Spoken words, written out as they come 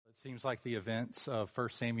Seems like the events of 1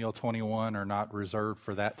 Samuel 21 are not reserved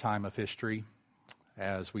for that time of history,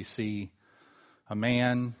 as we see a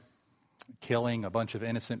man killing a bunch of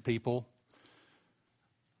innocent people.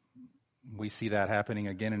 We see that happening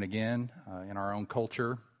again and again in our own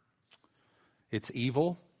culture. It's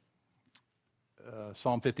evil.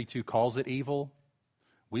 Psalm 52 calls it evil.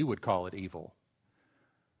 We would call it evil.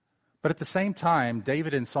 But at the same time,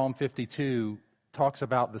 David in Psalm 52 talks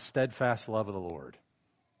about the steadfast love of the Lord.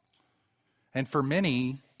 And for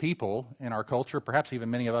many people in our culture, perhaps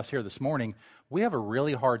even many of us here this morning, we have a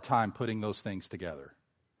really hard time putting those things together.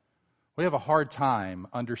 We have a hard time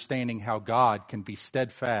understanding how God can be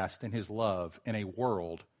steadfast in His love in a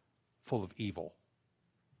world full of evil.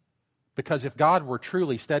 Because if God were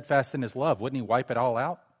truly steadfast in His love, wouldn't He wipe it all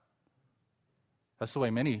out? That's the way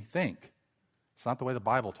many think. It's not the way the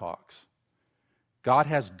Bible talks. God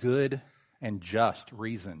has good and just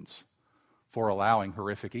reasons for allowing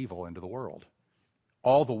horrific evil into the world,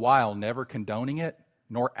 all the while never condoning it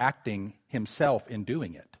nor acting Himself in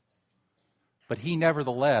doing it. But He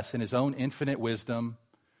nevertheless, in His own infinite wisdom,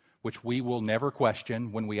 which we will never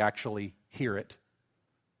question when we actually hear it,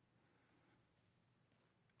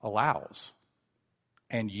 allows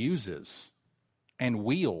and uses and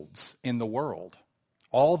wields in the world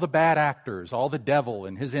all the bad actors, all the devil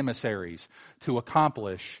and his emissaries to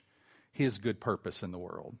accomplish His good purpose in the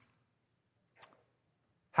world.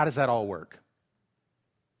 How does that all work?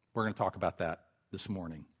 We're going to talk about that this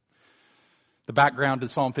morning. The background to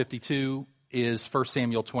Psalm 52 is 1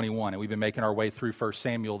 Samuel 21, and we've been making our way through 1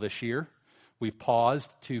 Samuel this year. We've paused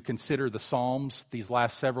to consider the Psalms these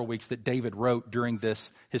last several weeks that David wrote during this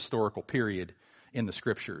historical period in the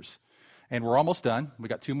Scriptures. And we're almost done. We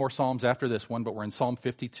got two more Psalms after this one, but we're in Psalm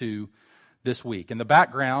 52 this week. And the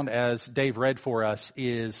background, as Dave read for us,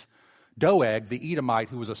 is Doeg, the Edomite,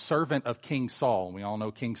 who was a servant of King Saul. And we all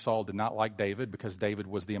know King Saul did not like David because David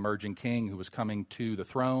was the emerging king who was coming to the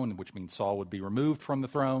throne, which means Saul would be removed from the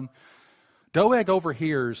throne. Doeg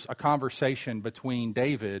overhears a conversation between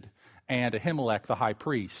David and Ahimelech, the high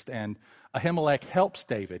priest. And Ahimelech helps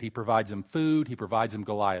David. He provides him food. He provides him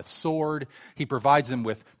Goliath's sword. He provides him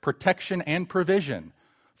with protection and provision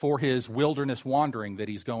for his wilderness wandering that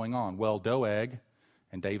he's going on. Well, Doeg,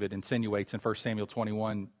 and David insinuates in 1 Samuel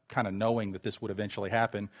 21, kind of knowing that this would eventually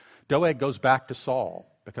happen, Doeg goes back to Saul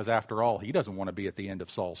because, after all, he doesn't want to be at the end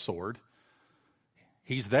of Saul's sword.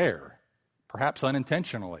 He's there, perhaps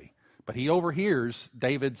unintentionally, but he overhears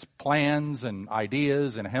David's plans and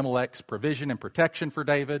ideas and Ahimelech's provision and protection for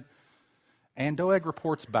David. And Doeg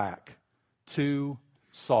reports back to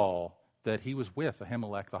Saul that he was with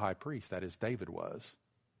Ahimelech the high priest, that is, David was.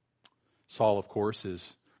 Saul, of course, is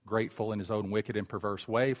grateful in his own wicked and perverse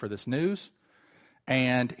way for this news.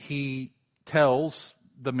 And he tells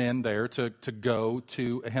the men there to go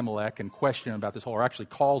to Ahimelech and question him about this whole, or actually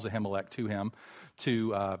calls Ahimelech to him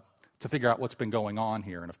to figure out what's been going on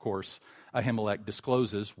here. And of course, Ahimelech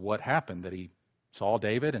discloses what happened, that he saw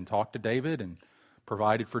David and talked to David and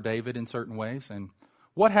provided for David in certain ways. And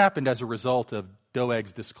what happened as a result of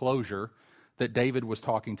Doeg's disclosure that David was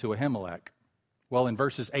talking to Ahimelech? Well, in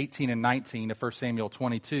verses 18 and 19 of 1 Samuel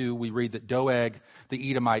 22, we read that Doeg,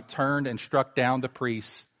 the Edomite, turned and struck down the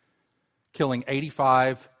priests, killing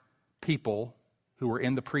 85 people who were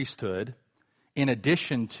in the priesthood, in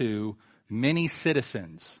addition to many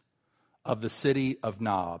citizens of the city of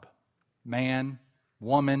Nob. Man,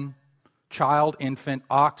 woman, child, infant,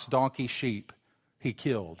 ox, donkey, sheep, he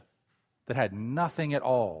killed that had nothing at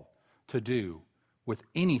all to do with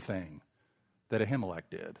anything that Ahimelech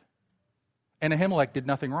did. And Ahimelech did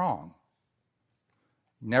nothing wrong.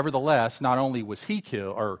 Nevertheless, not only was he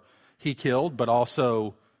killed, but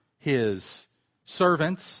also his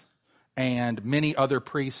servants and many other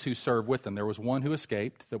priests who served with him. There was one who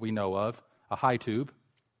escaped that we know of, Ahitub,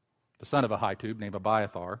 the son of Ahitub, named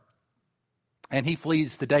Abiathar. And he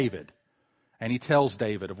flees to David, and he tells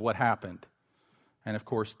David of what happened. And of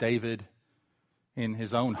course, David, in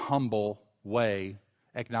his own humble way,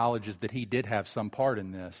 acknowledges that he did have some part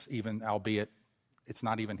in this, even albeit it's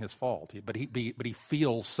not even his fault. But he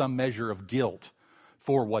feels some measure of guilt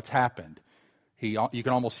for what's happened. You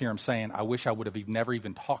can almost hear him saying, "I wish I would have never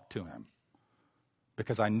even talked to him,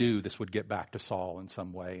 because I knew this would get back to Saul in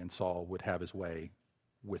some way, and Saul would have his way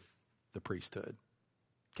with the priesthood."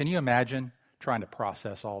 Can you imagine trying to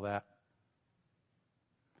process all that?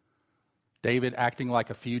 David acting like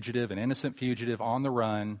a fugitive, an innocent fugitive on the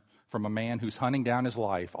run from a man who's hunting down his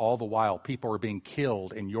life, all the while people are being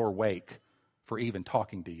killed in your wake for even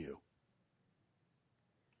talking to you.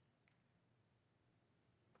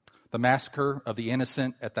 The massacre of the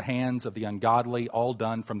innocent at the hands of the ungodly, all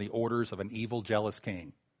done from the orders of an evil, jealous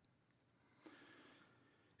king.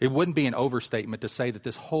 It wouldn't be an overstatement to say that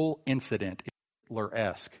this whole incident is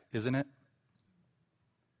Hitler-esque, isn't it?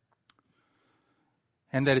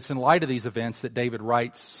 And that it's in light of these events that David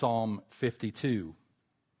writes Psalm 52.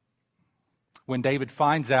 When David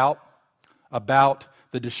finds out about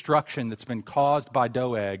the destruction that's been caused by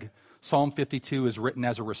Doeg, Psalm 52 is written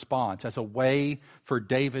as a response, as a way for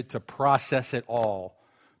David to process it all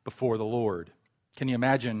before the Lord. Can you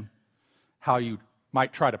imagine how you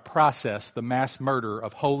might try to process the mass murder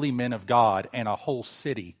of holy men of God and a whole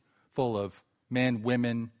city full of men,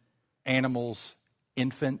 women, animals,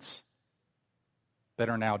 infants that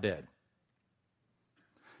are now dead?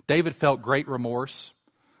 David felt great remorse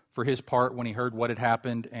for his part when he heard what had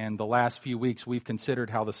happened, and the last few weeks we've considered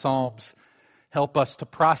how the Psalms help us to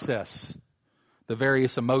process the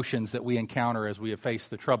various emotions that we encounter as we have faced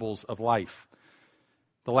the troubles of life.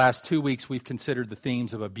 The last 2 weeks we've considered the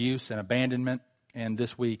themes of abuse and abandonment, and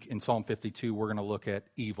this week in Psalm 52 we're going to look at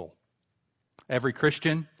evil. Every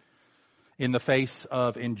Christian in the face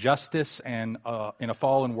of injustice and in a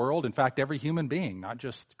fallen world, in fact every human being, not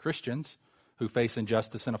just Christians who face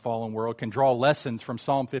injustice in a fallen world, can draw lessons from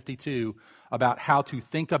Psalm 52 about how to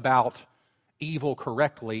think about evil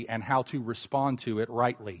correctly and how to respond to it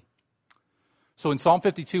rightly. So in Psalm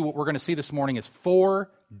 52, what we're going to see this morning is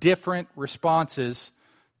 4 different responses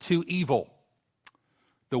to evil.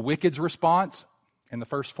 The wicked's response in the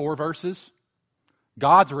first 4 verses,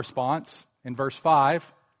 God's response in verse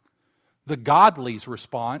 5, the godly's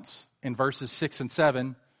response in verses 6 and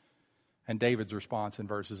 7, and David's response in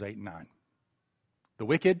verses 8 and 9. The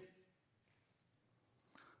wicked,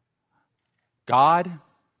 God,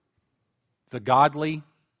 the godly,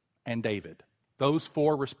 and David. Those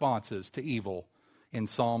 4 responses to evil in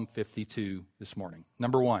Psalm 52 this morning.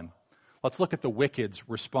 Number 1, let's look at the wicked's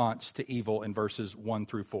response to evil in verses 1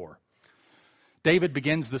 through 4. David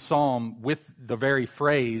begins the psalm with the very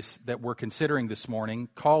phrase that we're considering this morning,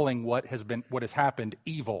 calling what has happened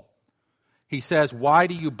evil. He says, "Why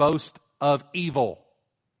do you boast of evil,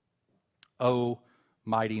 O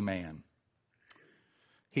mighty man?"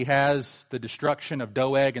 He has the destruction of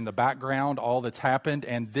Doeg in the background, all that's happened,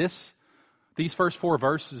 and these first 4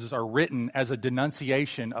 verses are written as a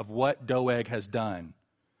denunciation of what Doeg has done.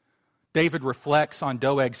 David reflects on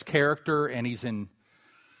Doeg's character, and he's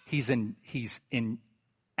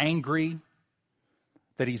angry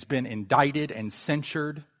that he's been indicted and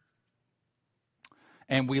censured.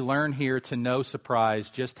 And we learn here, to no surprise,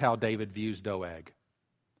 just how David views Doeg.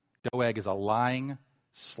 Doeg is a lying,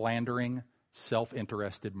 slandering,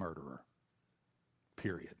 self-interested murderer.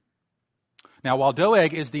 Period. Now, while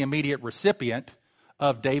Doeg is the immediate recipient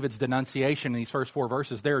of David's denunciation in these first 4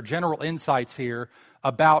 verses, there are general insights here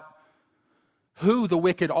about who the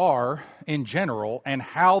wicked are in general and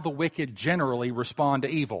how the wicked generally respond to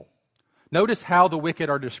evil. Notice how the wicked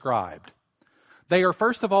are described. They are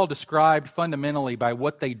first of all described fundamentally by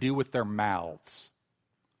what they do with their mouths.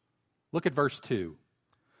 Look at verse 2.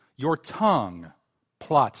 Your tongue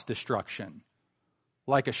plots destruction.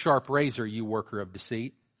 Like a sharp razor, you worker of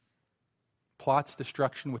deceit. Plots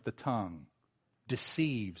destruction with the tongue.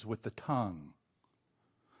 Deceives with the tongue.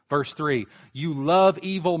 Verse 3, you love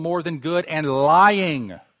evil more than good and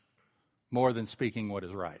lying more than speaking what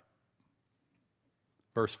is right.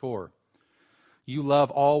 Verse 4, you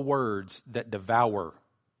love all words that devour,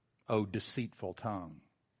 O deceitful tongue.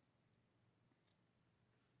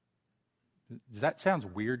 Does that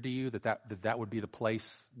sound weird to you that would be the place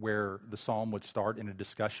where the psalm would start in a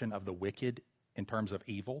discussion of the wicked in terms of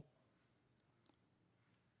evil?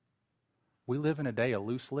 We live in a day of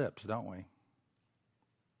loose lips, don't we?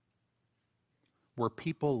 Where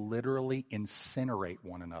people literally incinerate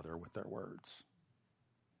one another with their words.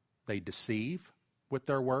 They deceive with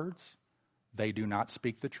their words. They do not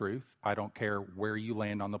speak the truth. I don't care where you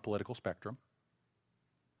land on the political spectrum.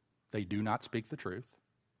 They do not speak the truth.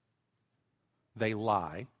 They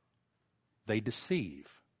lie. They deceive.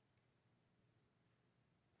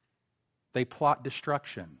 They plot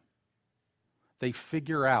destruction. They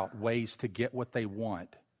figure out ways to get what they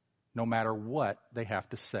want, no matter what they have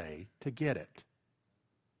to say to get it.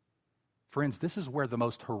 Friends, this is where the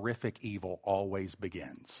most horrific evil always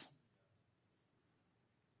begins.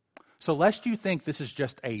 So lest you think this is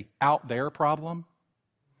just a out there problem,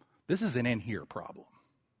 this is an in here problem.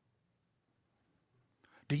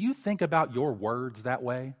 Do you think about your words that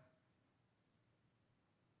way?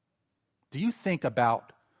 Do you think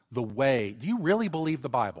about the way, do you really believe the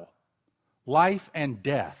Bible? Life and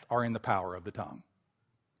death are in the power of the tongue.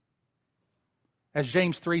 As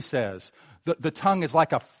James 3 says, the tongue is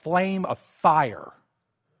like a flame of fire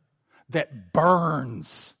that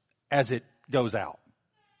burns as it goes out.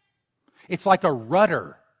 It's like a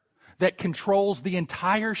rudder that controls the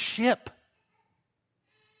entire ship.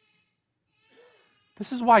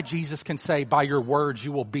 This is why Jesus can say, by your words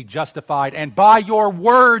you will be justified, and by your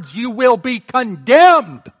words you will be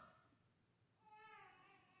condemned.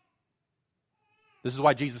 This is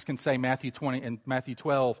why Jesus can say, Matthew 20 and Matthew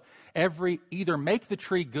 12, either make the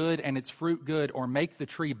tree good and its fruit good, or make the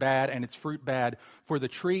tree bad and its fruit bad, for the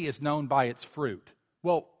tree is known by its fruit.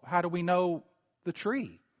 Well, how do we know the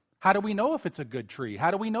tree? How do we know if it's a good tree?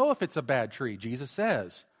 How do we know if it's a bad tree? Jesus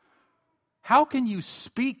says, how can you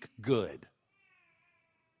speak good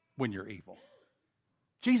when you're evil?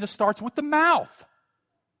 Jesus starts with the mouth,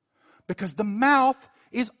 because the mouth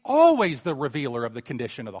is always the revealer of the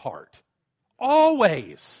condition of the heart.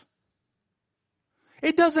 Always.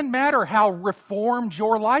 It doesn't matter how reformed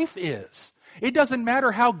your life is. It doesn't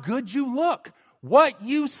matter how good you look. What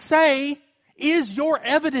you say is your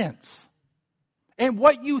evidence. And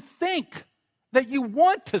what you think that you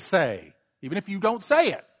want to say, even if you don't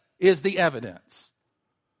say it, is the evidence.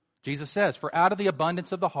 Jesus says, for out of the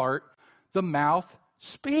abundance of the heart, the mouth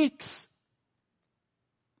speaks.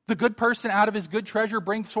 The good person out of his good treasure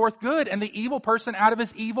brings forth good, and the evil person out of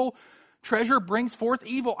his evil treasure brings forth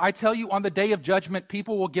evil. I tell you, on the day of judgment,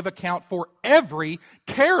 people will give account for every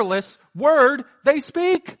careless word they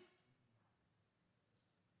speak.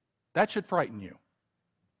 That should frighten you.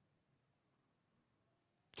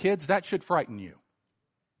 Kids, that should frighten you.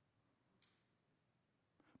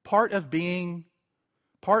 Part of being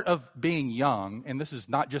young, and this is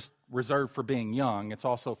not just reserved for being young, it's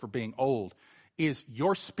also for being old, is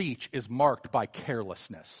your speech is marked by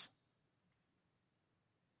carelessness.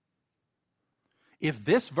 If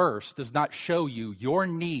this verse does not show you your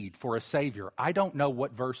need for a Savior, I don't know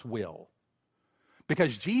what verse will.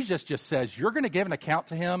 Because Jesus just says you're going to give an account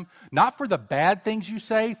to Him, not for the bad things you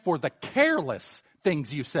say, for the careless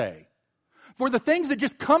things you say. For the things that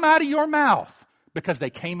just come out of your mouth because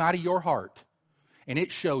they came out of your heart. And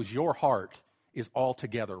it shows your heart is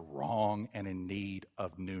altogether wrong and in need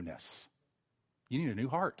of newness. You need a new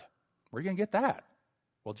heart. Where are you going to get that?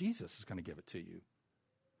 Well, Jesus is going to give it to you.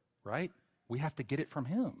 Right? We have to get it from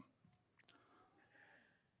Him.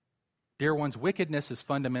 Dear ones, wickedness is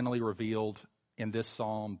fundamentally revealed in this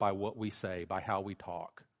psalm by what we say, by how we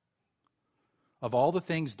talk. Of all the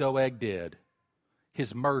things Doeg did,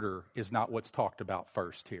 his murder is not what's talked about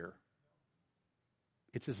first here.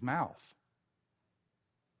 It's his mouth.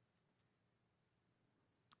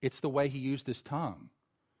 It's the way he used his tongue.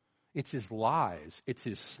 It's his lies. It's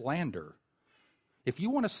his slander. If you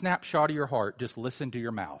want a snapshot of your heart, just listen to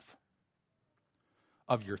your mouth.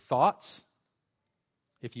 Of your thoughts,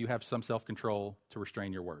 if you have some self-control to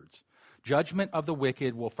restrain your words. Judgment of the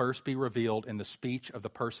wicked will first be revealed in the speech of the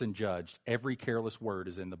person judged. Every careless word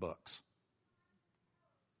is in the books.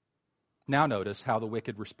 Now notice how the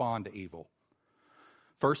wicked respond to evil.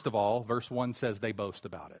 First of all, verse 1 says they boast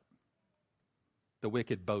about it. The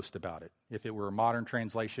wicked boast about it. If it were a modern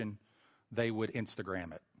translation, they would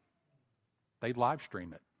Instagram it. They'd live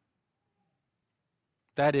stream it.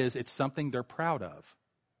 That is, it's something they're proud of.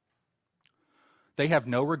 They have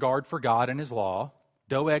no regard for God and His law.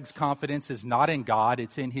 Doeg's confidence is not in God,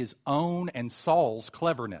 it's in his own and Saul's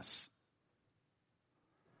cleverness.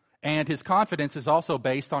 And his confidence is also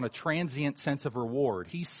based on a transient sense of reward.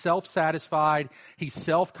 He's self-satisfied, he's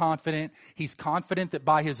self-confident, he's confident that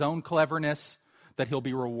by his own cleverness that he'll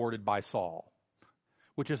be rewarded by Saul.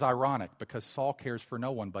 Which is ironic because Saul cares for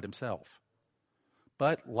no one but himself.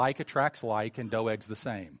 But like attracts like, and Doeg's the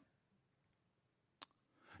same.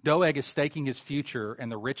 Doeg is staking his future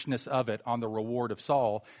and the richness of it on the reward of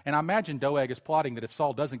Saul. And I imagine Doeg is plotting that if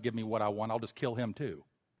Saul doesn't give me what I want, I'll just kill him too.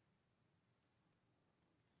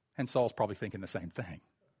 And Saul's probably thinking the same thing.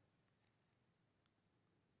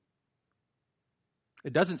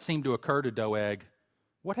 It doesn't seem to occur to Doeg,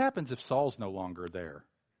 what happens if Saul's no longer there?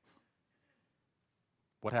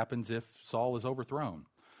 What happens if Saul is overthrown?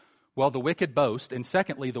 Well, the wicked boast, and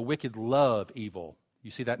secondly, the wicked love evil. You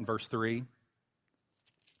see that in verse 3?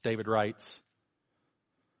 David writes,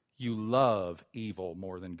 you love evil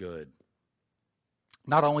more than good.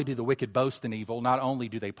 Not only do the wicked boast in evil, not only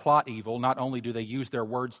do they plot evil, not only do they use their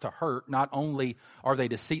words to hurt, not only are they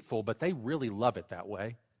deceitful, but they really love it that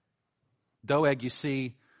way. Doeg, you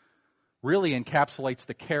see, really encapsulates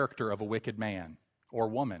the character of a wicked man or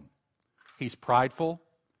woman. He's prideful,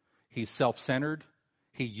 he's self-centered,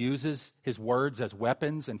 he uses his words as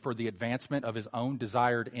weapons and for the advancement of his own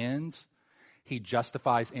desired ends. He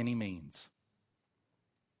justifies any means.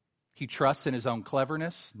 He trusts in his own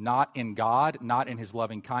cleverness, not in God, not in his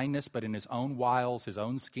loving kindness, but in his own wiles, his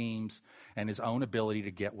own schemes, and his own ability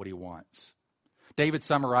to get what he wants. David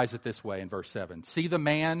summarized it this way in verse 7. See the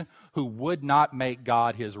man who would not make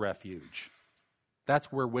God his refuge.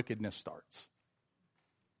 That's where wickedness starts.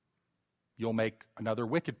 You'll make another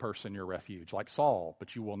wicked person your refuge, like Saul,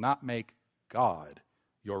 but you will not make God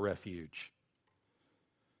your refuge.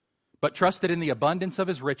 But trusted in the abundance of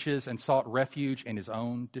his riches and sought refuge in his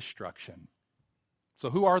own destruction. So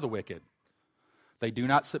who are the wicked? They do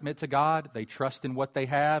not submit to God, they trust in what they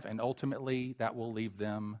have, and ultimately that will leave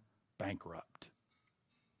them bankrupt.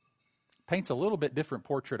 Paints a little bit different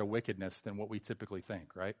portrait of wickedness than what we typically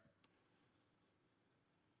think, right?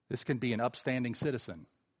 This can be an upstanding citizen.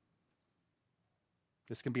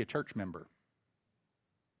 This can be a church member.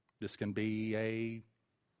 This can be a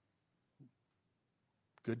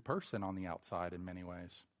good person on the outside in many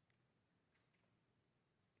ways.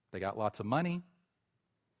 They got lots of money,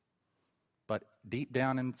 but deep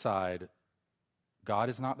down inside, God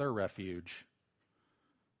is not their refuge,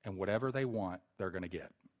 and whatever they want, they're going to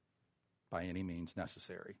get by any means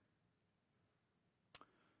necessary.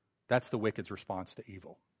 That's the wicked's response to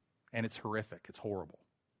evil, and it's horrific, it's horrible.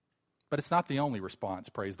 But it's not the only response,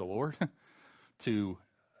 praise the Lord, to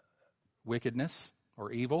wickedness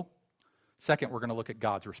or evil. Second, we're going to look at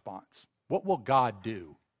God's response. What will God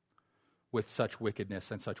do with such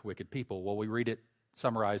wickedness and such wicked people? Well, we read it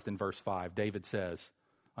summarized in verse 5. David says,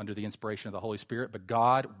 under the inspiration of the Holy Spirit, but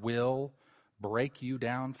God will break you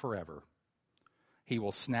down forever. He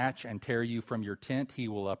will snatch and tear you from your tent. He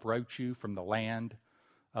will uproot you from the land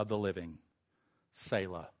of the living.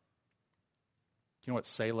 Selah. Do you know what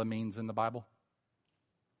Selah means in the Bible?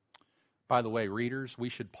 By the way, readers, we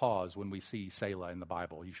should pause when we see Selah in the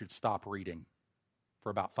Bible. You should stop reading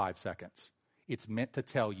for about 5 seconds. It's meant to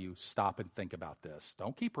tell you, stop and think about this.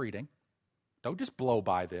 Don't keep reading. Don't just blow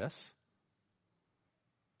by this.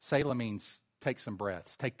 Selah means take some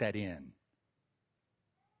breaths. Take that in.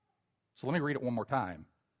 So let me read it one more time.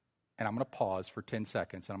 And I'm going to pause for 10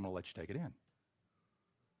 seconds and I'm going to let you take it in.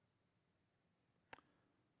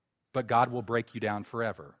 But God will break you down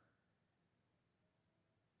forever.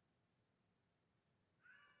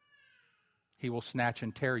 He will snatch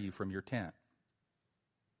and tear you from your tent.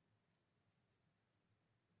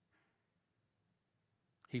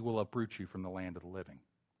 He will uproot you from the land of the living.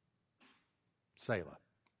 Selah.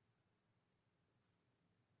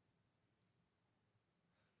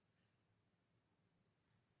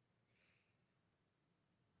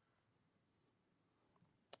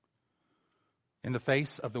 In the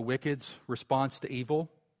face of the wicked's response to evil,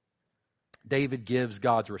 David gives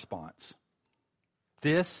God's response.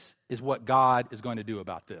 This is what God is going to do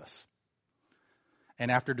about this. And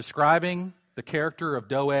after describing the character of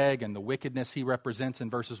Doeg and the wickedness he represents in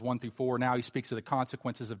verses 1 through 4, now he speaks of the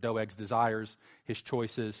consequences of Doeg's desires, his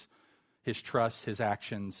choices, his trust, his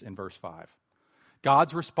actions in verse 5.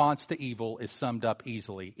 God's response to evil is summed up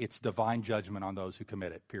easily. It's divine judgment on those who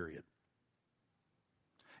commit it, period.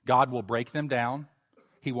 God will break them down,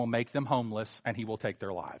 He will make them homeless, and He will take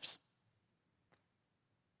their lives.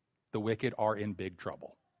 The wicked are in big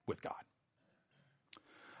trouble with God.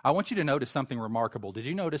 I want you to notice something remarkable. Did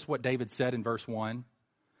you notice what David said in verse 1?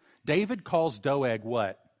 David calls Doeg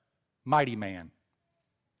what? Mighty man.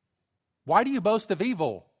 Why do you boast of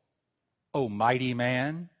evil, O mighty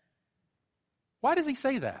man? Why does he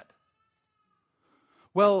say that?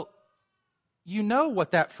 Well, you know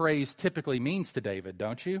what that phrase typically means to David,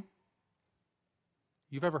 don't you?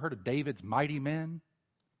 You've ever heard of David's mighty men?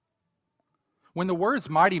 When the words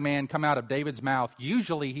mighty man come out of David's mouth,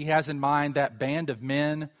 usually he has in mind that band of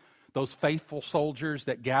men, those faithful soldiers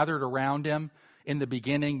that gathered around him in the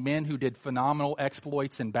beginning, men who did phenomenal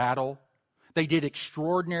exploits in battle. They did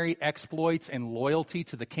extraordinary exploits in loyalty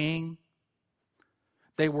to the king.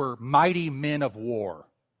 They were mighty men of war.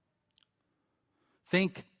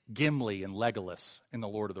 Think Gimli and Legolas in The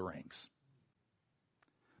Lord of the Rings.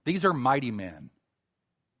 These are mighty men.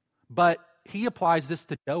 But he applies this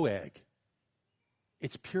to Doeg.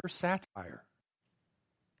 It's pure satire.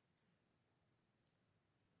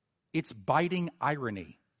 It's biting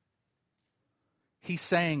irony. He's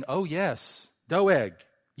saying, oh yes, Doeg,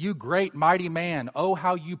 you great mighty man, oh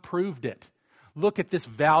how you proved it. Look at this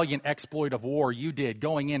valiant exploit of war you did,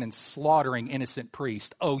 going in and slaughtering innocent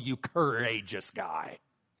priests. Oh, you courageous guy.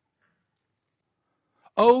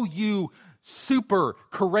 Oh, you super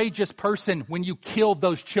courageous person when you killed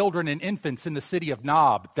those children and infants in the city of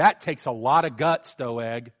Nob. That takes a lot of guts,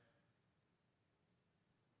 Doeg.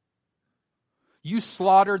 You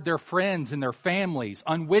slaughtered their friends and their families.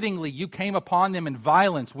 Unwittingly, you came upon them in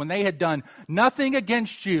violence when they had done nothing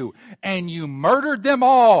against you, and you murdered them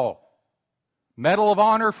all. Medal of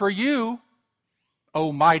honor for you,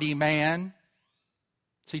 O mighty man.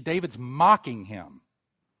 See, David's mocking him.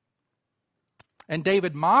 And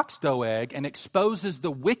David mocks Doeg and exposes the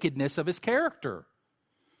wickedness of his character.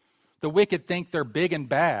 The wicked think they're big and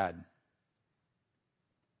bad.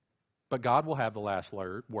 But God will have the last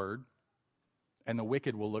word, and the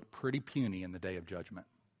wicked will look pretty puny in the day of judgment.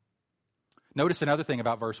 Notice another thing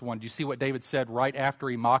about verse 1. Do you see what David said right after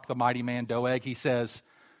he mocked the mighty man Doeg? He says,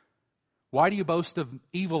 "Why do you boast of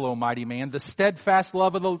evil, O mighty man? The steadfast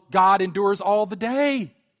love of the God endures all the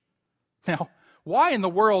day." Now, why in the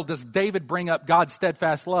world does David bring up God's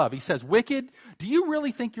steadfast love? He says, "Wicked, do you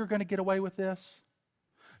really think you're going to get away with this?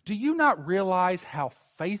 Do you not realize how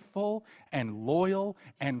faithful and loyal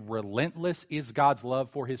and relentless is God's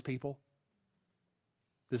love for his people?"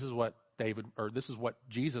 This is what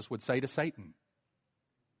Jesus would say to Satan.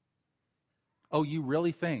 "Oh, you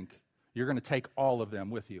really think you're going to take all of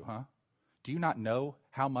them with you, huh? Do you not know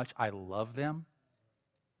how much I love them?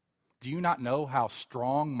 Do you not know how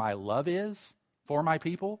strong my love is for my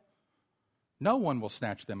people? No one will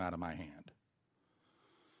snatch them out of my hand."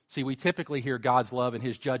 See, we typically hear God's love and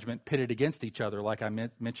his judgment pitted against each other, like I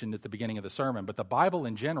mentioned at the beginning of the sermon. But the Bible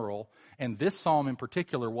in general, and this psalm in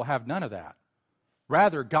particular, will have none of that.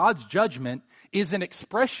 Rather, God's judgment is an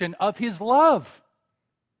expression of his love.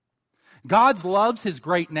 God loves his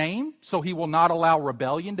great name, so he will not allow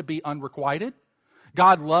rebellion to be unrequited.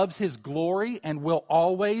 God loves his glory and will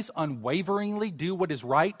always unwaveringly do what is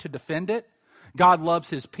right to defend it. God loves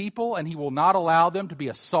his people, and he will not allow them to be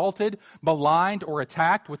assaulted, maligned, or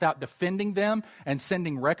attacked without defending them and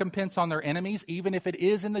sending recompense on their enemies, even if it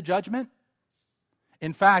is in the judgment.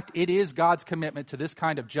 In fact, it is God's commitment to this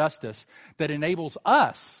kind of justice that enables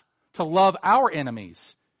us to love our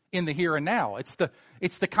enemies in the here and now. It's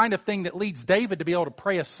the kind of thing that leads David to be able to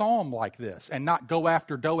pray a psalm like this and not go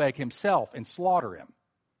after Doeg himself and slaughter him,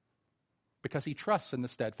 because he trusts in the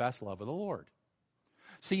steadfast love of the Lord.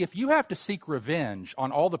 See, if you have to seek revenge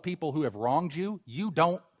on all the people who have wronged you, you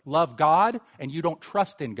don't love God and you don't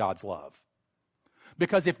trust in God's love.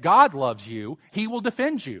 Because if God loves you, he will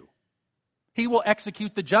defend you. He will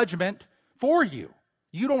execute the judgment for you.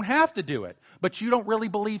 You don't have to do it, but you don't really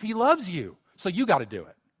believe he loves you, so you got to do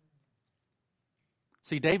it.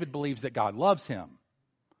 See, David believes that God loves him,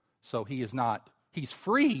 so he's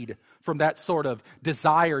freed from that sort of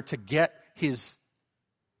desire to get his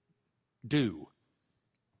due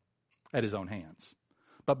at his own hands.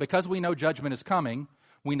 But because we know judgment is coming,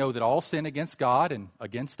 we know that all sin against God and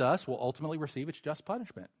against us will ultimately receive its just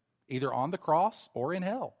punishment, either on the cross or in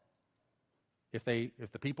hell. If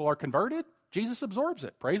the people are converted, Jesus absorbs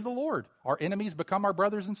it. Praise the Lord. Our enemies become our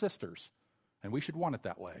brothers and sisters, and we should want it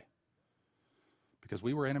that way, because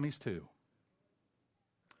we were enemies too.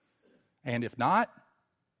 And if not,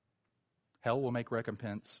 hell will make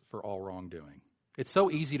recompense for all wrongdoing. It's so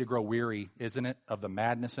easy to grow weary, isn't it, of the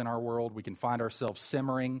madness in our world. We can find ourselves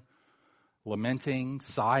simmering, lamenting,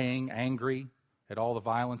 sighing, angry at all the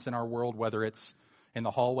violence in our world, whether it's in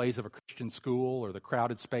the hallways of a Christian school or the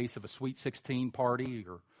crowded space of a Sweet 16 party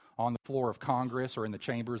or on the floor of Congress or in the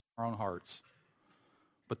chambers of our own hearts.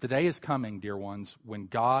 But the day is coming, dear ones, when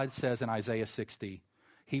God says in Isaiah 60,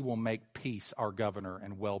 he will make peace our governor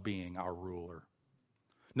and well-being our ruler.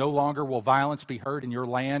 No longer will violence be heard in your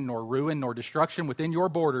land, nor ruin, nor destruction within your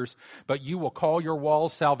borders, but you will call your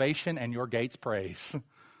walls salvation and your gates praise.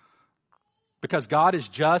 Because God is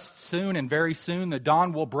just, soon and very soon the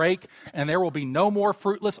dawn will break, and there will be no more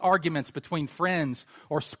fruitless arguments between friends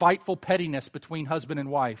or spiteful pettiness between husband and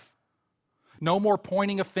wife. No more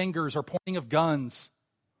pointing of fingers or pointing of guns.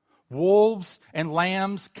 Wolves and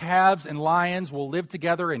lambs, calves and lions will live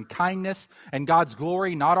together in kindness, and God's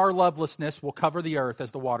glory, not our lovelessness, will cover the earth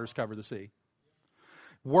as the waters cover the sea.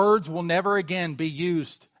 Words will never again be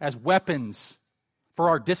used as weapons for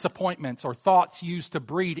our disappointments or thoughts used to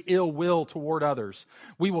breed ill will toward others.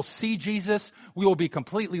 We will see Jesus. We will be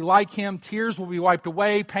completely like him. Tears will be wiped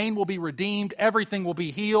away. Pain will be redeemed. Everything will be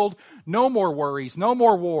healed. No more worries. No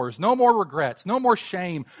more wars. No more regrets. No more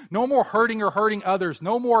shame. No more hurting or hurting others.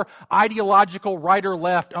 No more ideological right or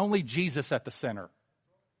left. Only Jesus at the center.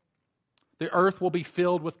 The earth will be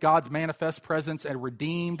filled with God's manifest presence and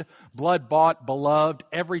redeemed, blood-bought, beloved,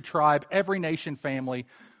 every tribe, every nation, family,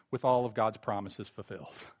 with all of God's promises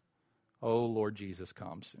fulfilled. Oh, Lord Jesus,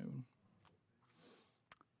 come soon.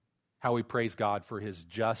 How we praise God for his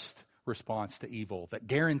just response to evil that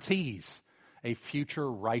guarantees a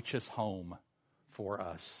future righteous home for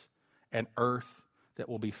us, an earth that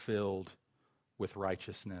will be filled with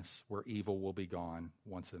righteousness, where evil will be gone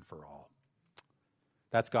once and for all.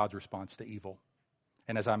 That's God's response to evil.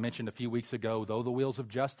 And as I mentioned a few weeks ago, though the wheels of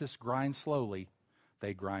justice grind slowly,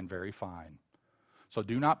 they grind very fine. So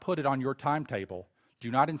do not put it on your timetable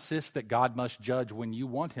Do not insist that God must judge when you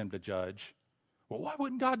want him to judge. Well, why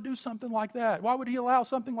wouldn't God do something like that? Why would he allow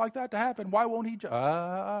something like that to happen? Why won't he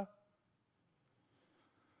judge?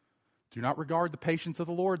 Do not regard the patience of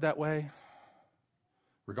the Lord that way.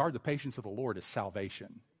 Regard the patience of the Lord as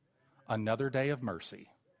salvation. Another day of mercy.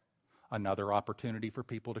 Another opportunity for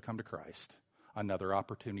people to come to Christ. Another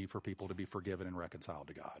opportunity for people to be forgiven and reconciled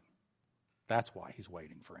to God. That's why he's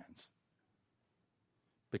waiting, friends.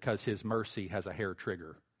 Because his mercy has a hair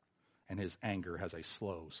trigger and his anger has a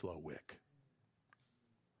slow, slow wick.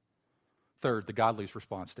 Third, the godly's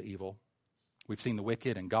response to evil. We've seen the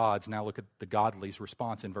wicked and God's. Now look at the godly's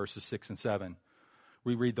response in verses 6 and 7.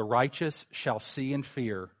 We read, the righteous shall see and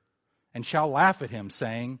fear and shall laugh at him,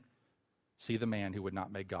 saying, see the man who would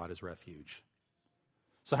not make God his refuge.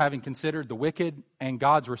 So having considered the wicked and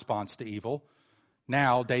God's response to evil,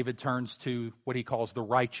 now David turns to what he calls the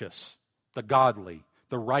righteous, the godly,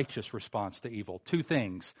 the righteous response to evil. Two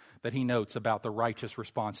things that he notes about the righteous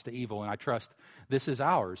response to evil, and I trust this is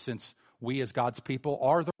ours since we as God's people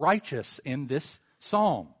are the righteous in this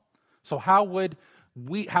psalm. So how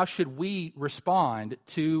should we respond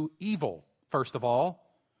to evil? First of all,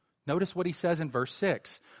 notice what he says in verse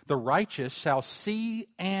 6. The righteous shall see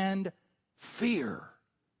and fear.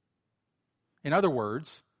 In other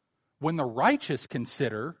words, when the righteous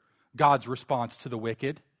consider God's response to the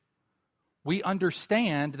wicked, we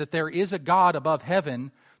understand that there is a God above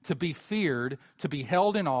heaven to be feared, to be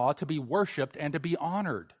held in awe, to be worshiped, and to be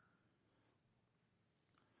honored.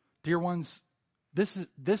 Dear ones, this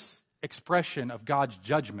expression of God's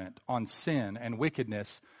judgment on sin and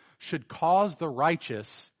wickedness should cause the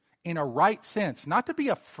righteous, in a right sense, not to be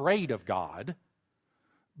afraid of God,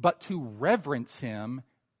 but to reverence him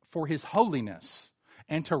for his holiness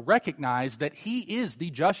and to recognize that he is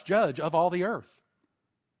the just judge of all the earth.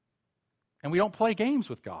 And we don't play games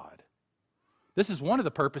with God. This is one of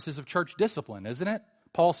the purposes of church discipline, isn't it?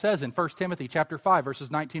 Paul says in 1 Timothy chapter 5,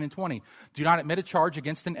 verses 19 and 20, do not admit a charge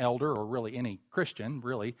against an elder, or really any Christian,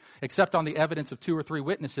 really, except on the evidence of 2 or 3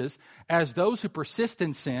 witnesses, as those who persist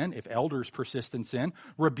in sin, if elders persist in sin,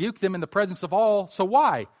 rebuke them in the presence of all. So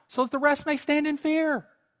why? So that the rest may stand in fear.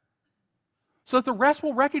 So that the rest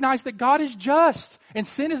will recognize that God is just, and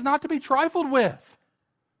sin is not to be trifled with.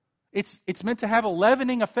 It's meant to have a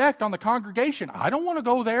leavening effect on the congregation. I don't want to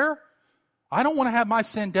go there. I don't want to have my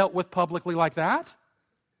sin dealt with publicly like that.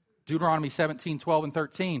 Deuteronomy 17, 12, and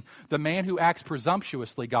 13. The man who acts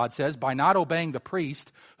presumptuously, God says, by not obeying the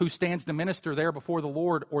priest who stands to minister there before the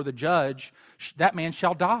Lord or the judge, that man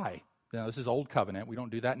shall die. Now, this is old covenant. We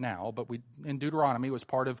don't do that now, but in Deuteronomy was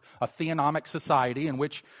part of a theonomic society in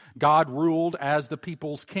which God ruled as the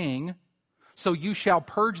people's king. So you shall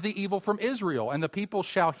purge the evil from Israel, and the people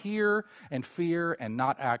shall hear and fear and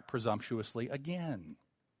not act presumptuously again.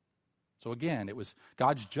 So again, it was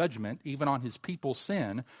God's judgment, even on his people's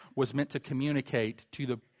sin, was meant to communicate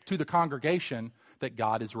to the congregation that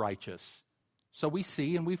God is righteous. So we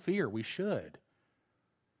see and we fear. We should.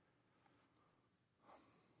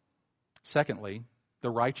 Secondly,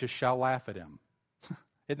 the righteous shall laugh at him.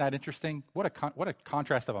 Isn't that interesting? What a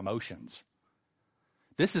contrast of emotions.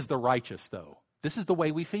 This is the righteous, though. This is the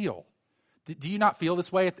way we feel. Do you not feel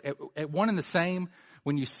this way at one and the same?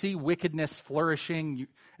 When you see wickedness flourishing,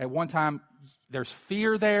 at one time there's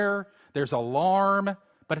fear there, there's alarm,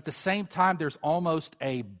 but at the same time there's almost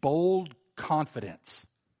a bold confidence.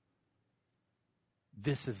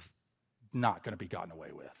 This is not going to be gotten away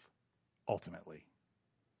with, ultimately.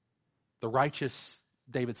 The righteous,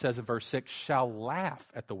 David says in verse 6, shall laugh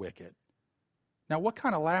at the wicked. Now, what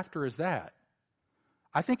kind of laughter is that?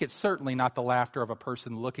 I think it's certainly not the laughter of a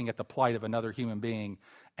person looking at the plight of another human being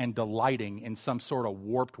and delighting in some sort of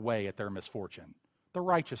warped way at their misfortune. The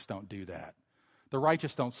righteous don't do that. The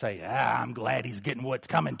righteous don't say, I'm glad he's getting what's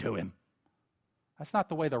coming to him. That's not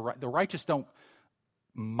the way the righteous don't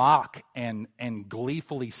mock and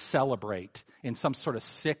gleefully celebrate in some sort of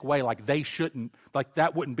sick way, like they shouldn't, like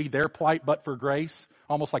that wouldn't be their plight but for grace.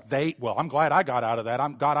 Almost like I'm glad I got out of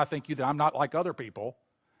that. God, I thank you that I'm not like other people.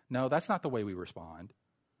 No, that's not the way we respond.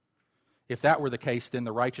 If that were the case, then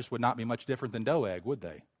the righteous would not be much different than Doeg, would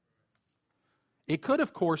they? It could,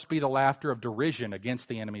 of course, be the laughter of derision against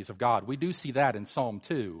the enemies of God. We do see that in Psalm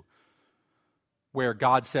 2, where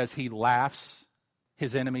God says he laughs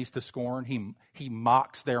his enemies to scorn. He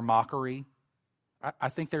mocks their mockery. I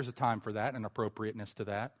think there's a time for that, an appropriateness to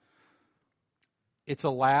that. It's a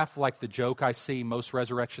laugh like the joke I see most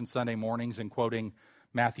Resurrection Sunday mornings in quoting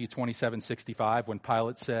Matthew 27:65, when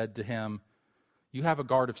Pilate said to him, you have a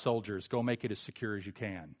guard of soldiers, go make it as secure as you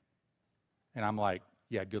can. And I'm like,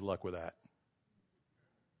 yeah, good luck with that.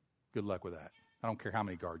 Good luck with that. I don't care how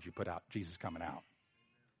many guards you put out, Jesus is coming out.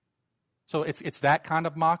 So it's that kind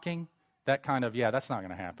of mocking, that kind of, yeah, that's not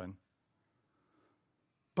going to happen.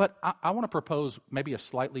 But I want to propose maybe a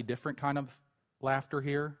slightly different kind of laughter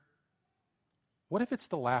here. What if it's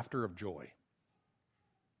the laughter of joy?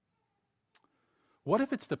 What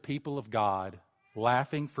if it's the people of God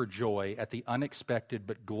laughing for joy at the unexpected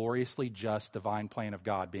but gloriously just divine plan of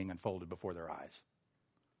God being unfolded before their eyes?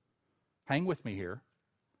 Hang with me here.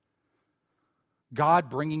 God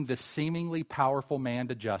bringing this seemingly powerful man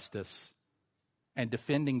to justice and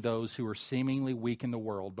defending those who are seemingly weak in the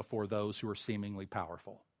world before those who are seemingly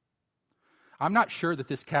powerful. I'm not sure that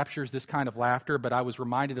this captures this kind of laughter, but I was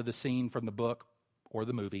reminded of the scene from the book or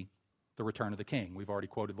the movie, The Return of the King. We've already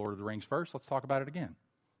quoted Lord of the Rings first. Let's talk about it again.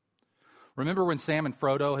 Remember when Sam and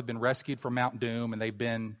Frodo had been rescued from Mount Doom and they've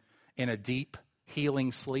been in a deep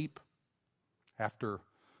healing sleep after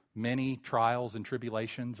many trials and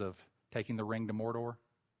tribulations of taking the ring to Mordor?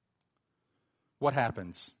 What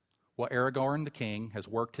happens? Well, Aragorn the king has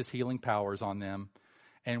worked his healing powers on them.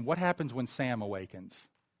 And what happens when Sam awakens?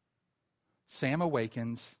 Sam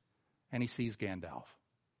awakens and he sees Gandalf.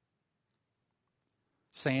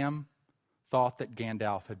 Sam thought that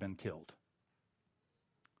Gandalf had been killed.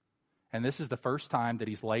 And this is the first time that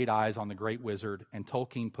he's laid eyes on the great wizard, and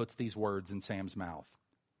Tolkien puts these words in Sam's mouth.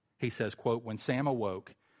 He says, quote, "When Sam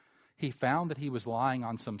awoke, he found that he was lying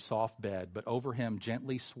on some soft bed, but over him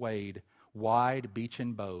gently swayed wide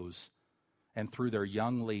beechen boughs, and through their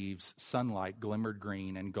young leaves sunlight glimmered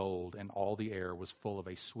green and gold, and all the air was full of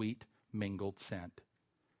a sweet mingled scent."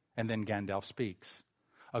 And then Gandalf speaks.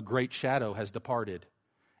 "A great shadow has departed."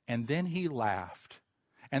 And then he laughed.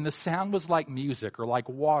 And the sound was like music or like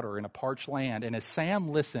water in a parched land. And as Sam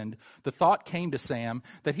listened, the thought came to Sam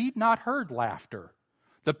that he'd not heard laughter,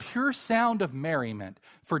 the pure sound of merriment,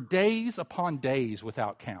 for days upon days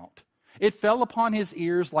without count. It fell upon his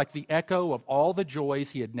ears like the echo of all the joys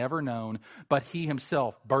he had never known, but he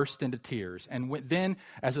himself burst into tears. And then,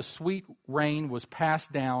 as a sweet rain was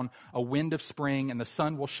passed down, a wind of spring, and the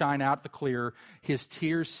sun will shine out the clear, his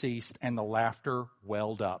tears ceased, and the laughter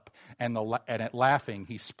welled up. And at laughing,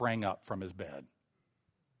 he sprang up from his bed.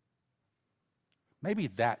 Maybe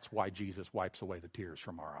that's why Jesus wipes away the tears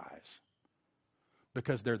from our eyes.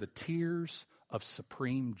 Because they're the tears of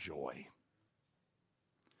supreme joy.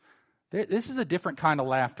 This is a different kind of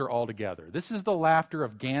laughter altogether. This is the laughter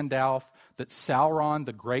of Gandalf that Sauron,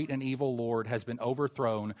 the great and evil Lord, has been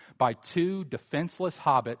overthrown by two defenseless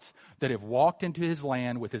hobbits that have walked into his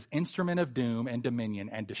land with his instrument of doom and dominion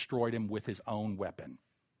and destroyed him with his own weapon.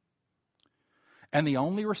 And the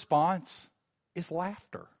only response is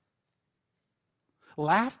laughter.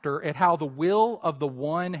 Laughter at how the will of the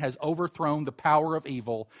one has overthrown the power of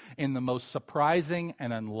evil in the most surprising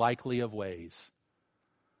and unlikely of ways.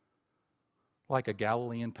 Like a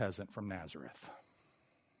Galilean peasant from Nazareth.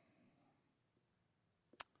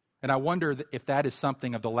 And I wonder if that is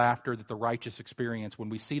something of the laughter that the righteous experience when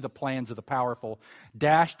we see the plans of the powerful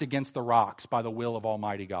dashed against the rocks by the will of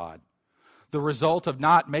Almighty God. The result of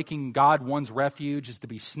not making God one's refuge is to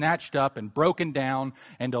be snatched up and broken down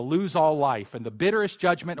and to lose all life. And the bitterest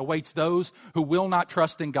judgment awaits those who will not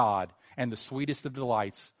trust in God. And the sweetest of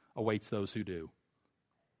delights awaits those who do.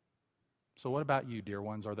 So what about you, dear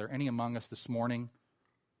ones? Are there any among us this morning?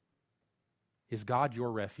 Is God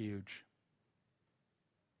your refuge?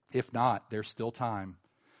 If not, there's still time.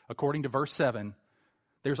 According to verse 7,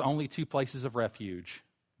 there's only two places of refuge: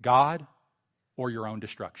 God or your own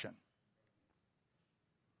destruction.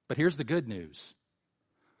 But here's the good news.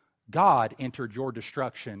 God entered your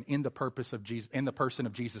destruction in the purpose of Jesus, in the person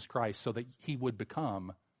of Jesus Christ, so that he would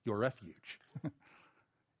become your refuge.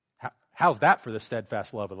 How's that for the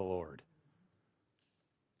steadfast love of the Lord?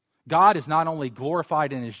 God is not only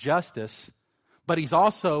glorified in his justice, but he's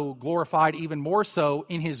also glorified even more so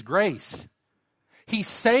in his grace. He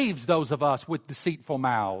saves those of us with deceitful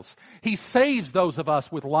mouths. He saves those of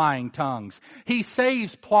us with lying tongues. He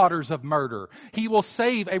saves plotters of murder. He will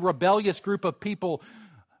save a rebellious group of people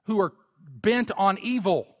who are bent on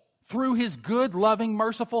evil through his good, loving,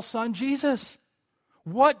 merciful Son, Jesus.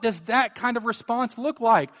 What does that kind of response look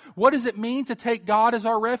like? What does it mean to take God as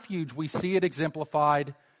our refuge? We see it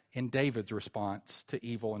exemplified in David's response to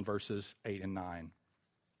evil in verses 8 and 9.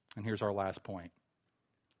 And here's our last point.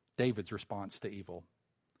 David's response to evil.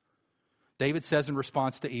 David says in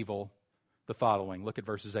response to evil the following. Look at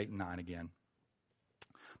verses 8 and 9 again.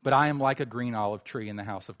 "But I am like a green olive tree in the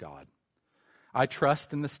house of God. I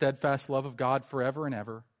trust in the steadfast love of God forever and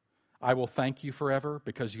ever. I will thank you forever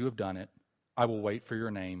because you have done it. I will wait for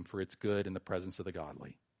your name, for it's good in the presence of the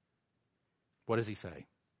godly." What does he say?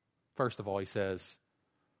 First of all, he says,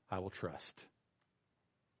 I will trust.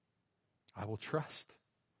 I will trust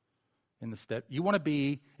in the stead. If you want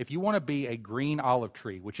to be a green olive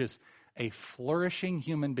tree, which is a flourishing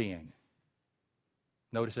human being,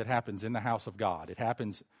 notice it happens in the house of God. It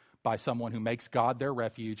happens by someone who makes God their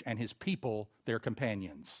refuge and his people their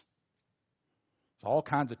companions. There's all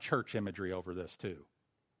kinds of church imagery over this too.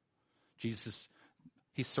 Jesus,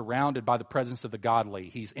 he's surrounded by the presence of the godly.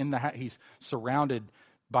 He's surrounded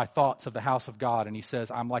by thoughts of the house of God, and he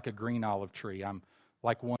says, I'm like a green olive tree. I'm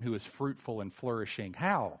like one who is fruitful and flourishing.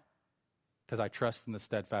 How? Because I trust in the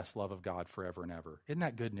steadfast love of God forever and ever. Isn't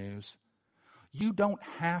that good news? You don't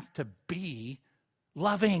have to be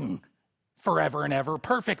loving forever and ever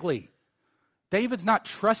perfectly. David's not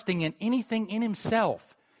trusting in anything in himself.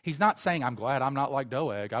 He's not saying, I'm glad I'm not like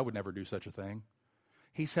Doeg. I would never do such a thing.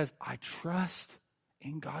 He says, I trust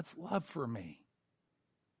in God's love for me.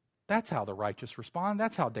 That's how the righteous respond.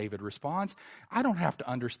 That's how David responds. I don't have to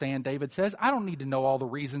understand, David says. I don't need to know all the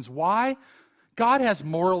reasons why. God has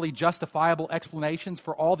morally justifiable explanations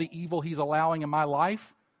for all the evil he's allowing in my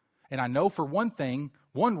life. And I know for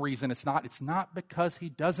one reason it's not because he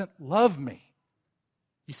doesn't love me.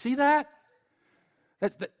 You see that?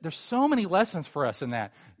 There's so many lessons for us in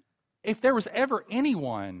that. If there was ever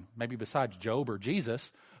anyone, maybe besides Job or Jesus,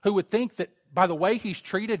 who would think that by the way he's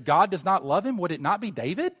treated, God does not love him, would it not be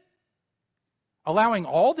David? Allowing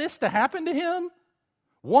all this to happen to him?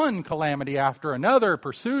 One calamity after another,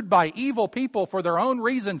 pursued by evil people for their own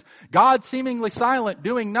reasons, God seemingly silent,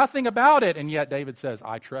 doing nothing about it. And yet David says,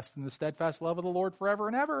 I trust in the steadfast love of the Lord forever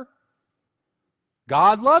and ever.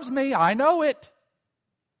 God loves me, I know it.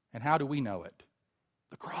 And how do we know it?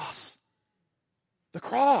 The cross. The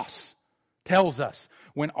cross tells us.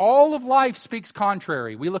 When all of life speaks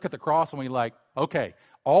contrary, we look at the cross and we're like, okay,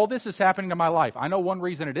 all this is happening to my life. I know one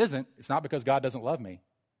reason it isn't. It's not because God doesn't love me.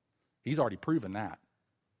 He's already proven that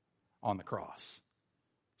on the cross.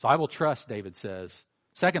 So I will trust, David says.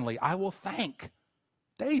 Secondly, I will thank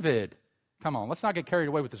David. Come on, let's not get carried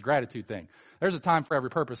away with this gratitude thing. There's a time for every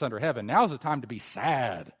purpose under heaven. Now's the time to be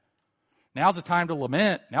sad. Now's the time to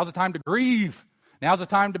lament. Now's the time to grieve. Now's the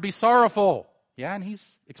time to be sorrowful. Yeah, and he's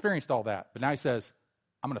experienced all that. But now he says,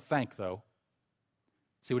 I'm going to thank, though.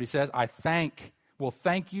 See what he says? Will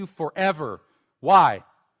thank you forever. Why?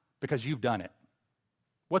 Because you've done it.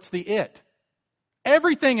 What's the it?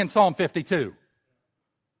 Everything in Psalm 52.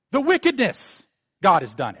 The wickedness. God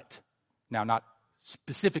has done it. Now, not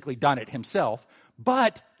specifically done it himself,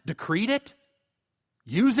 but decreed it,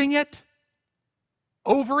 using it,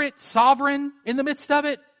 over it, sovereign in the midst of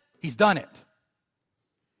it. He's done it.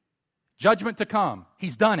 Judgment to come.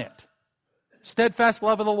 He's done it. Steadfast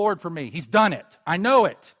love of the Lord for me. He's done it. I know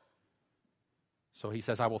it. So he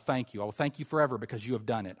says, I will thank you. I will thank you forever because you have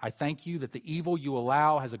done it. I thank you that the evil you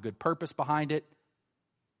allow has a good purpose behind it.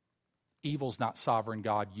 Evil's not sovereign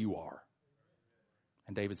God, you are.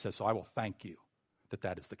 And David says, so I will thank you that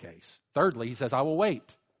that is the case. Thirdly, he says, I will wait.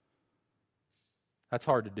 That's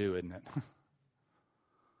hard to do, isn't it?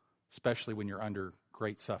 Especially when you're under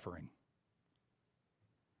great suffering.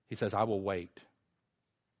 He says, I will wait.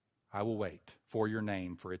 I will wait for your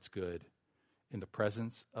name, for it's good, in the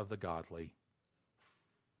presence of the godly.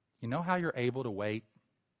 You know how you're able to wait?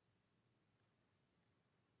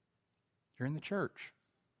 You're in the church.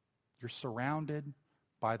 You're surrounded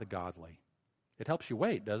by the godly. It helps you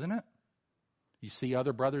wait, doesn't it? You see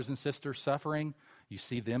other brothers and sisters suffering. You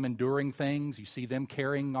see them enduring things. You see them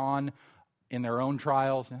carrying on in their own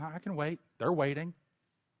trials. And I can wait. They're waiting.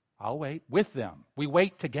 I'll wait with them. We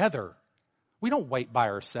wait together. We don't wait by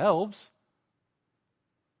ourselves.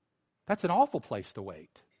 That's an awful place to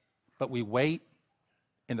wait. But we wait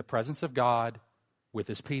in the presence of God with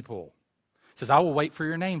his people. It says, I will wait for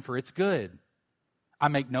your name, for it's good. I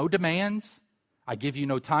make no demands. I give you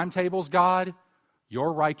no timetables, God.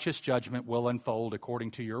 Your righteous judgment will unfold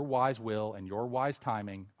according to your wise will and your wise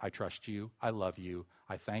timing. I trust you. I love you.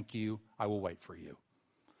 I thank you. I will wait for you.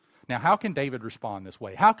 Now, how can David respond this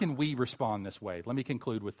way? How can we respond this way? Let me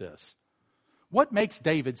conclude with this. What makes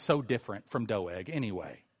David so different from Doeg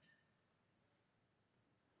anyway?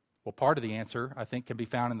 Well, part of the answer, I think, can be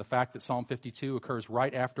found in the fact that Psalm 52 occurs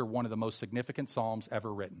right after one of the most significant psalms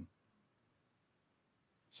ever written.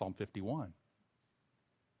 Psalm 51.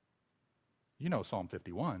 You know Psalm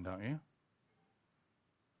 51, don't you?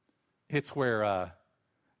 It's where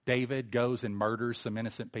David goes and murders some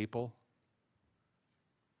innocent people.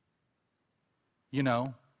 You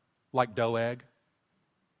know, like Doeg.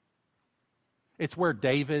 It's where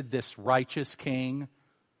David, this righteous king,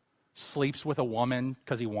 sleeps with a woman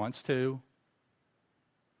because he wants to.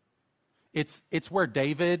 It's where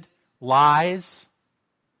David lies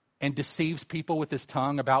and deceives people with his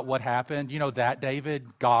tongue about what happened. You know that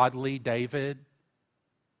David, godly David.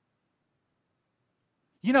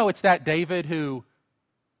 You know, it's that David who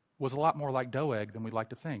was a lot more like Doeg than we'd like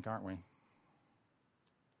to think, aren't we?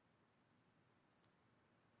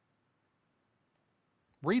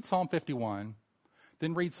 Read Psalm 51,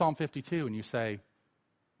 then read Psalm 52, and you say,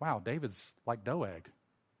 wow, David's like Doeg.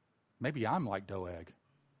 Maybe I'm like Doeg.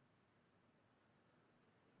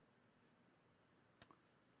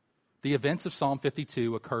 The events of Psalm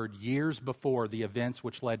 52 occurred years before the events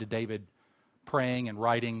which led to David praying and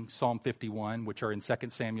writing Psalm 51, which are in 2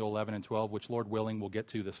 Samuel 11 and 12, which Lord willing we'll get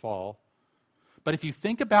to this fall. But if you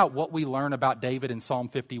think about what we learn about David in Psalm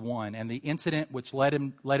 51 and the incident which led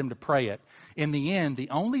him to pray it, in the end, the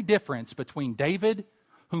only difference between David,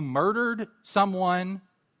 who murdered someone,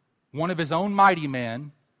 one of his own mighty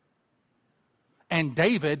men, and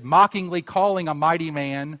David mockingly calling a mighty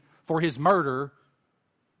man for his murder,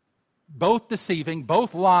 both deceiving,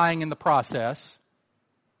 both lying in the process,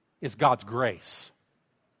 is God's grace.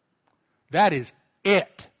 That is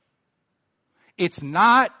it. It's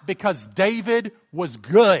not because David was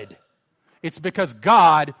good. It's because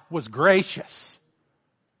God was gracious.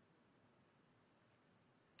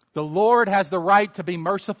 The Lord has the right to be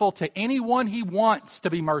merciful to anyone He wants to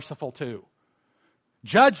be merciful to.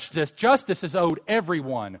 Justice is owed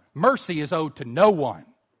everyone. Mercy is owed to no one.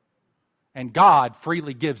 And God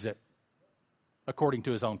freely gives it according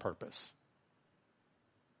to His own purpose.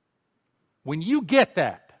 When you get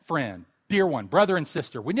that, friend, dear one, brother and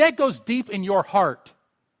sister, when that goes deep in your heart,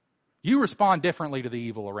 you respond differently to the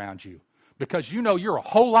evil around you because you know you're a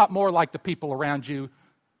whole lot more like the people around you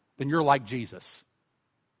than you're like Jesus.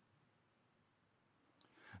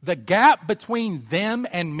 The gap between them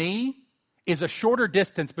and me is a shorter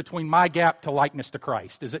distance between my gap to likeness to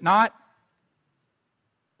Christ, is it not?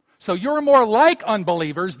 So you're more like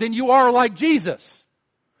unbelievers than you are like Jesus.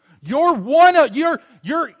 You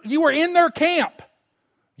were in their camp.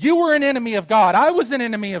 You were an enemy of God. I was an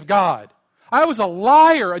enemy of God. I was a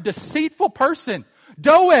liar, a deceitful person.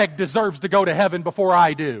 Doeg deserves to go to heaven before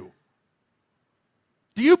I do.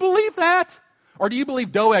 Do you believe that? Or do you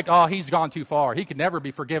believe Doeg, he's gone too far. He could never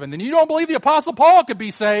be forgiven. Then you don't believe the Apostle Paul could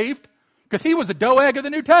be saved because he was a Doeg of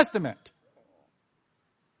the New Testament.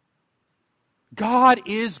 God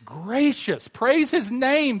is gracious. Praise His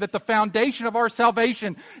name that the foundation of our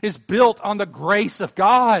salvation is built on the grace of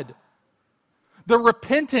God. The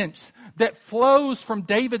repentance that flows from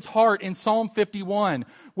David's heart in Psalm 51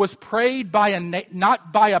 was prayed by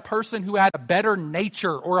not by a person who had a better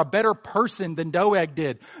nature or a better person than Doeg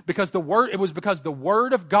did, because it was because the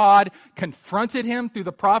word of God confronted him through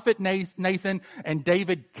the prophet Nathan, and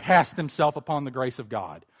David cast himself upon the grace of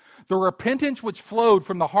God. The repentance which flowed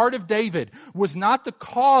from the heart of David was not the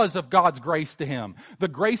cause of God's grace to him. The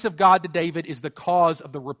grace of God to David is the cause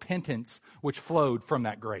of the repentance which flowed from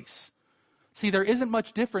that grace. See, there isn't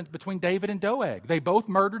much difference between David and Doeg. They both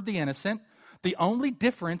murdered the innocent. The only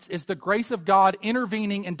difference is the grace of God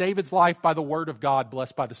intervening in David's life by the word of God,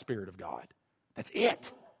 blessed by the Spirit of God. That's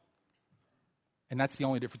it. And that's the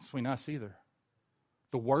only difference between us either.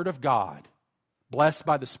 The word of God, blessed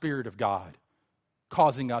by the Spirit of God,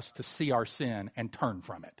 causing us to see our sin and turn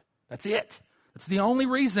from it. That's it. That's the only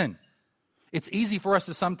reason. It's easy for us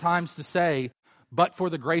to sometimes to say, but for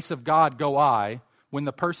the grace of God go I, when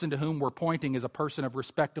the person to whom we're pointing is a person of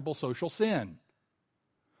respectable social sin.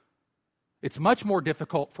 It's much more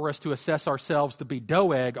difficult for us to assess ourselves to be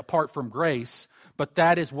Doeg apart from grace, but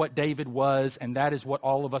that is what David was, and that is what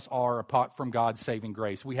all of us are apart from God's saving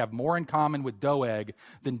grace. We have more in common with Doeg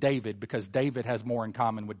than David, because David has more in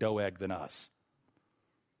common with Doeg than us.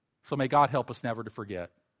 So may God help us never to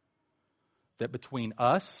forget that between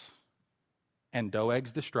us and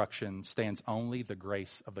Doeg's destruction stands only the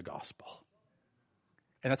grace of the gospel.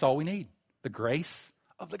 And that's all we need. The grace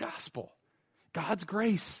of the gospel. God's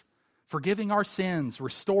grace, forgiving our sins,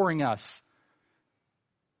 restoring us.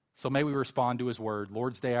 So may we respond to His word,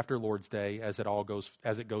 Lord's Day after Lord's Day, as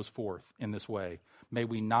it goes forth in this way. May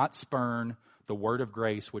we not spurn the word of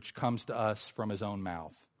grace which comes to us from His own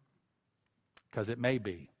mouth. Because it may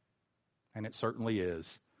be, and it certainly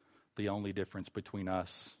is, the only difference between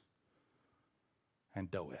us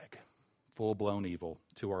and Doeg. Full-blown evil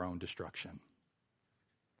to our own destruction.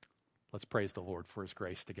 Let's praise the Lord for His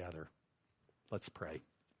grace together. Let's pray.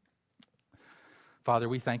 Father,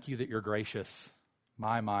 we thank You that You're gracious.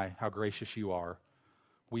 My, how gracious You are.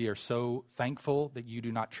 We are so thankful that You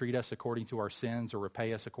do not treat us according to our sins or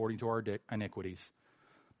repay us according to our iniquities.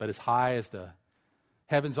 But as high as the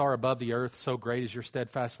heavens are above the earth, so great is Your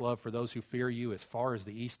steadfast love for those who fear You. As far as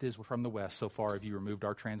the east is from the west, so far have You removed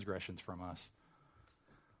our transgressions from us.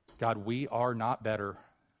 God, we are not better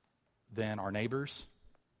than our neighbors.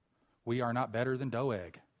 We are not better than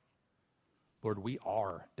Doeg. Lord, we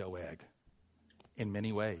are Doeg in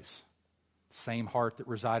many ways. Same heart that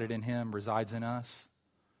resided in him resides in us.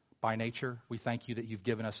 By nature, we thank you that you've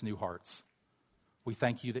given us new hearts. We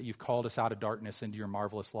thank you that you've called us out of darkness into your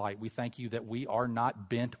marvelous light. We thank you that we are not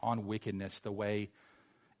bent on wickedness the way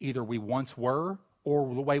either we once were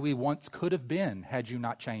or the way we once could have been had you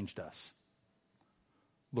not changed us.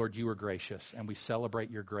 Lord, you are gracious, and we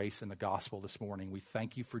celebrate your grace in the gospel this morning. We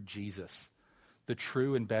thank you for Jesus, the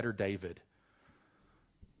true and better David,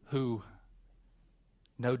 who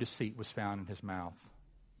no deceit was found in his mouth,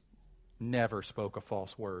 never spoke a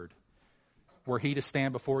false word. Were he to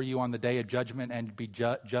stand before you on the day of judgment and be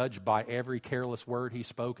judged by every careless word he's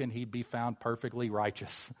spoken, he'd be found perfectly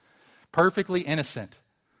righteous, perfectly innocent.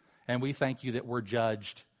 And we thank you that we're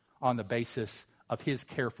judged on the basis of his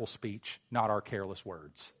careful speech, not our careless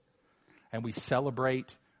words. And we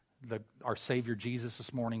celebrate our Savior Jesus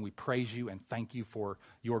this morning. We praise you and thank you for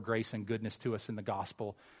your grace and goodness to us in the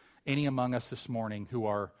gospel. Any among us this morning who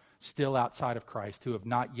are still outside of Christ, who have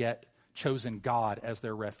not yet chosen God as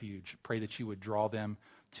their refuge, pray that you would draw them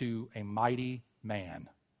to a mighty man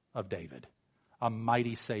of David, a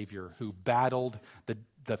mighty Savior who battled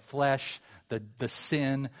the flesh, the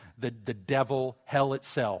sin, the devil, hell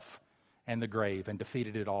itself, and the grave, and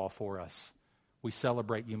defeated it all for us. We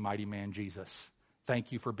celebrate you, mighty man Jesus.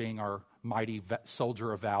 Thank you for being our mighty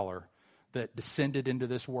soldier of valor that descended into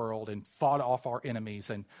this world and fought off our enemies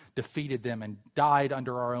and defeated them and died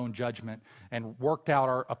under our own judgment and worked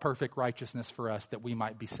out a perfect righteousness for us that we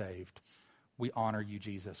might be saved. We honor you,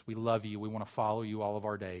 Jesus. We love you. We want to follow you all of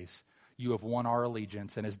our days. You have won our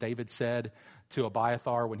allegiance. And as David said to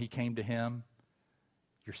Abiathar when he came to him,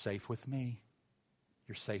 you're safe with me.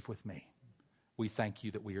 You're safe with me. We thank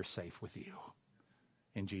you that we are safe with you.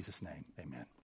 In Jesus' name, amen.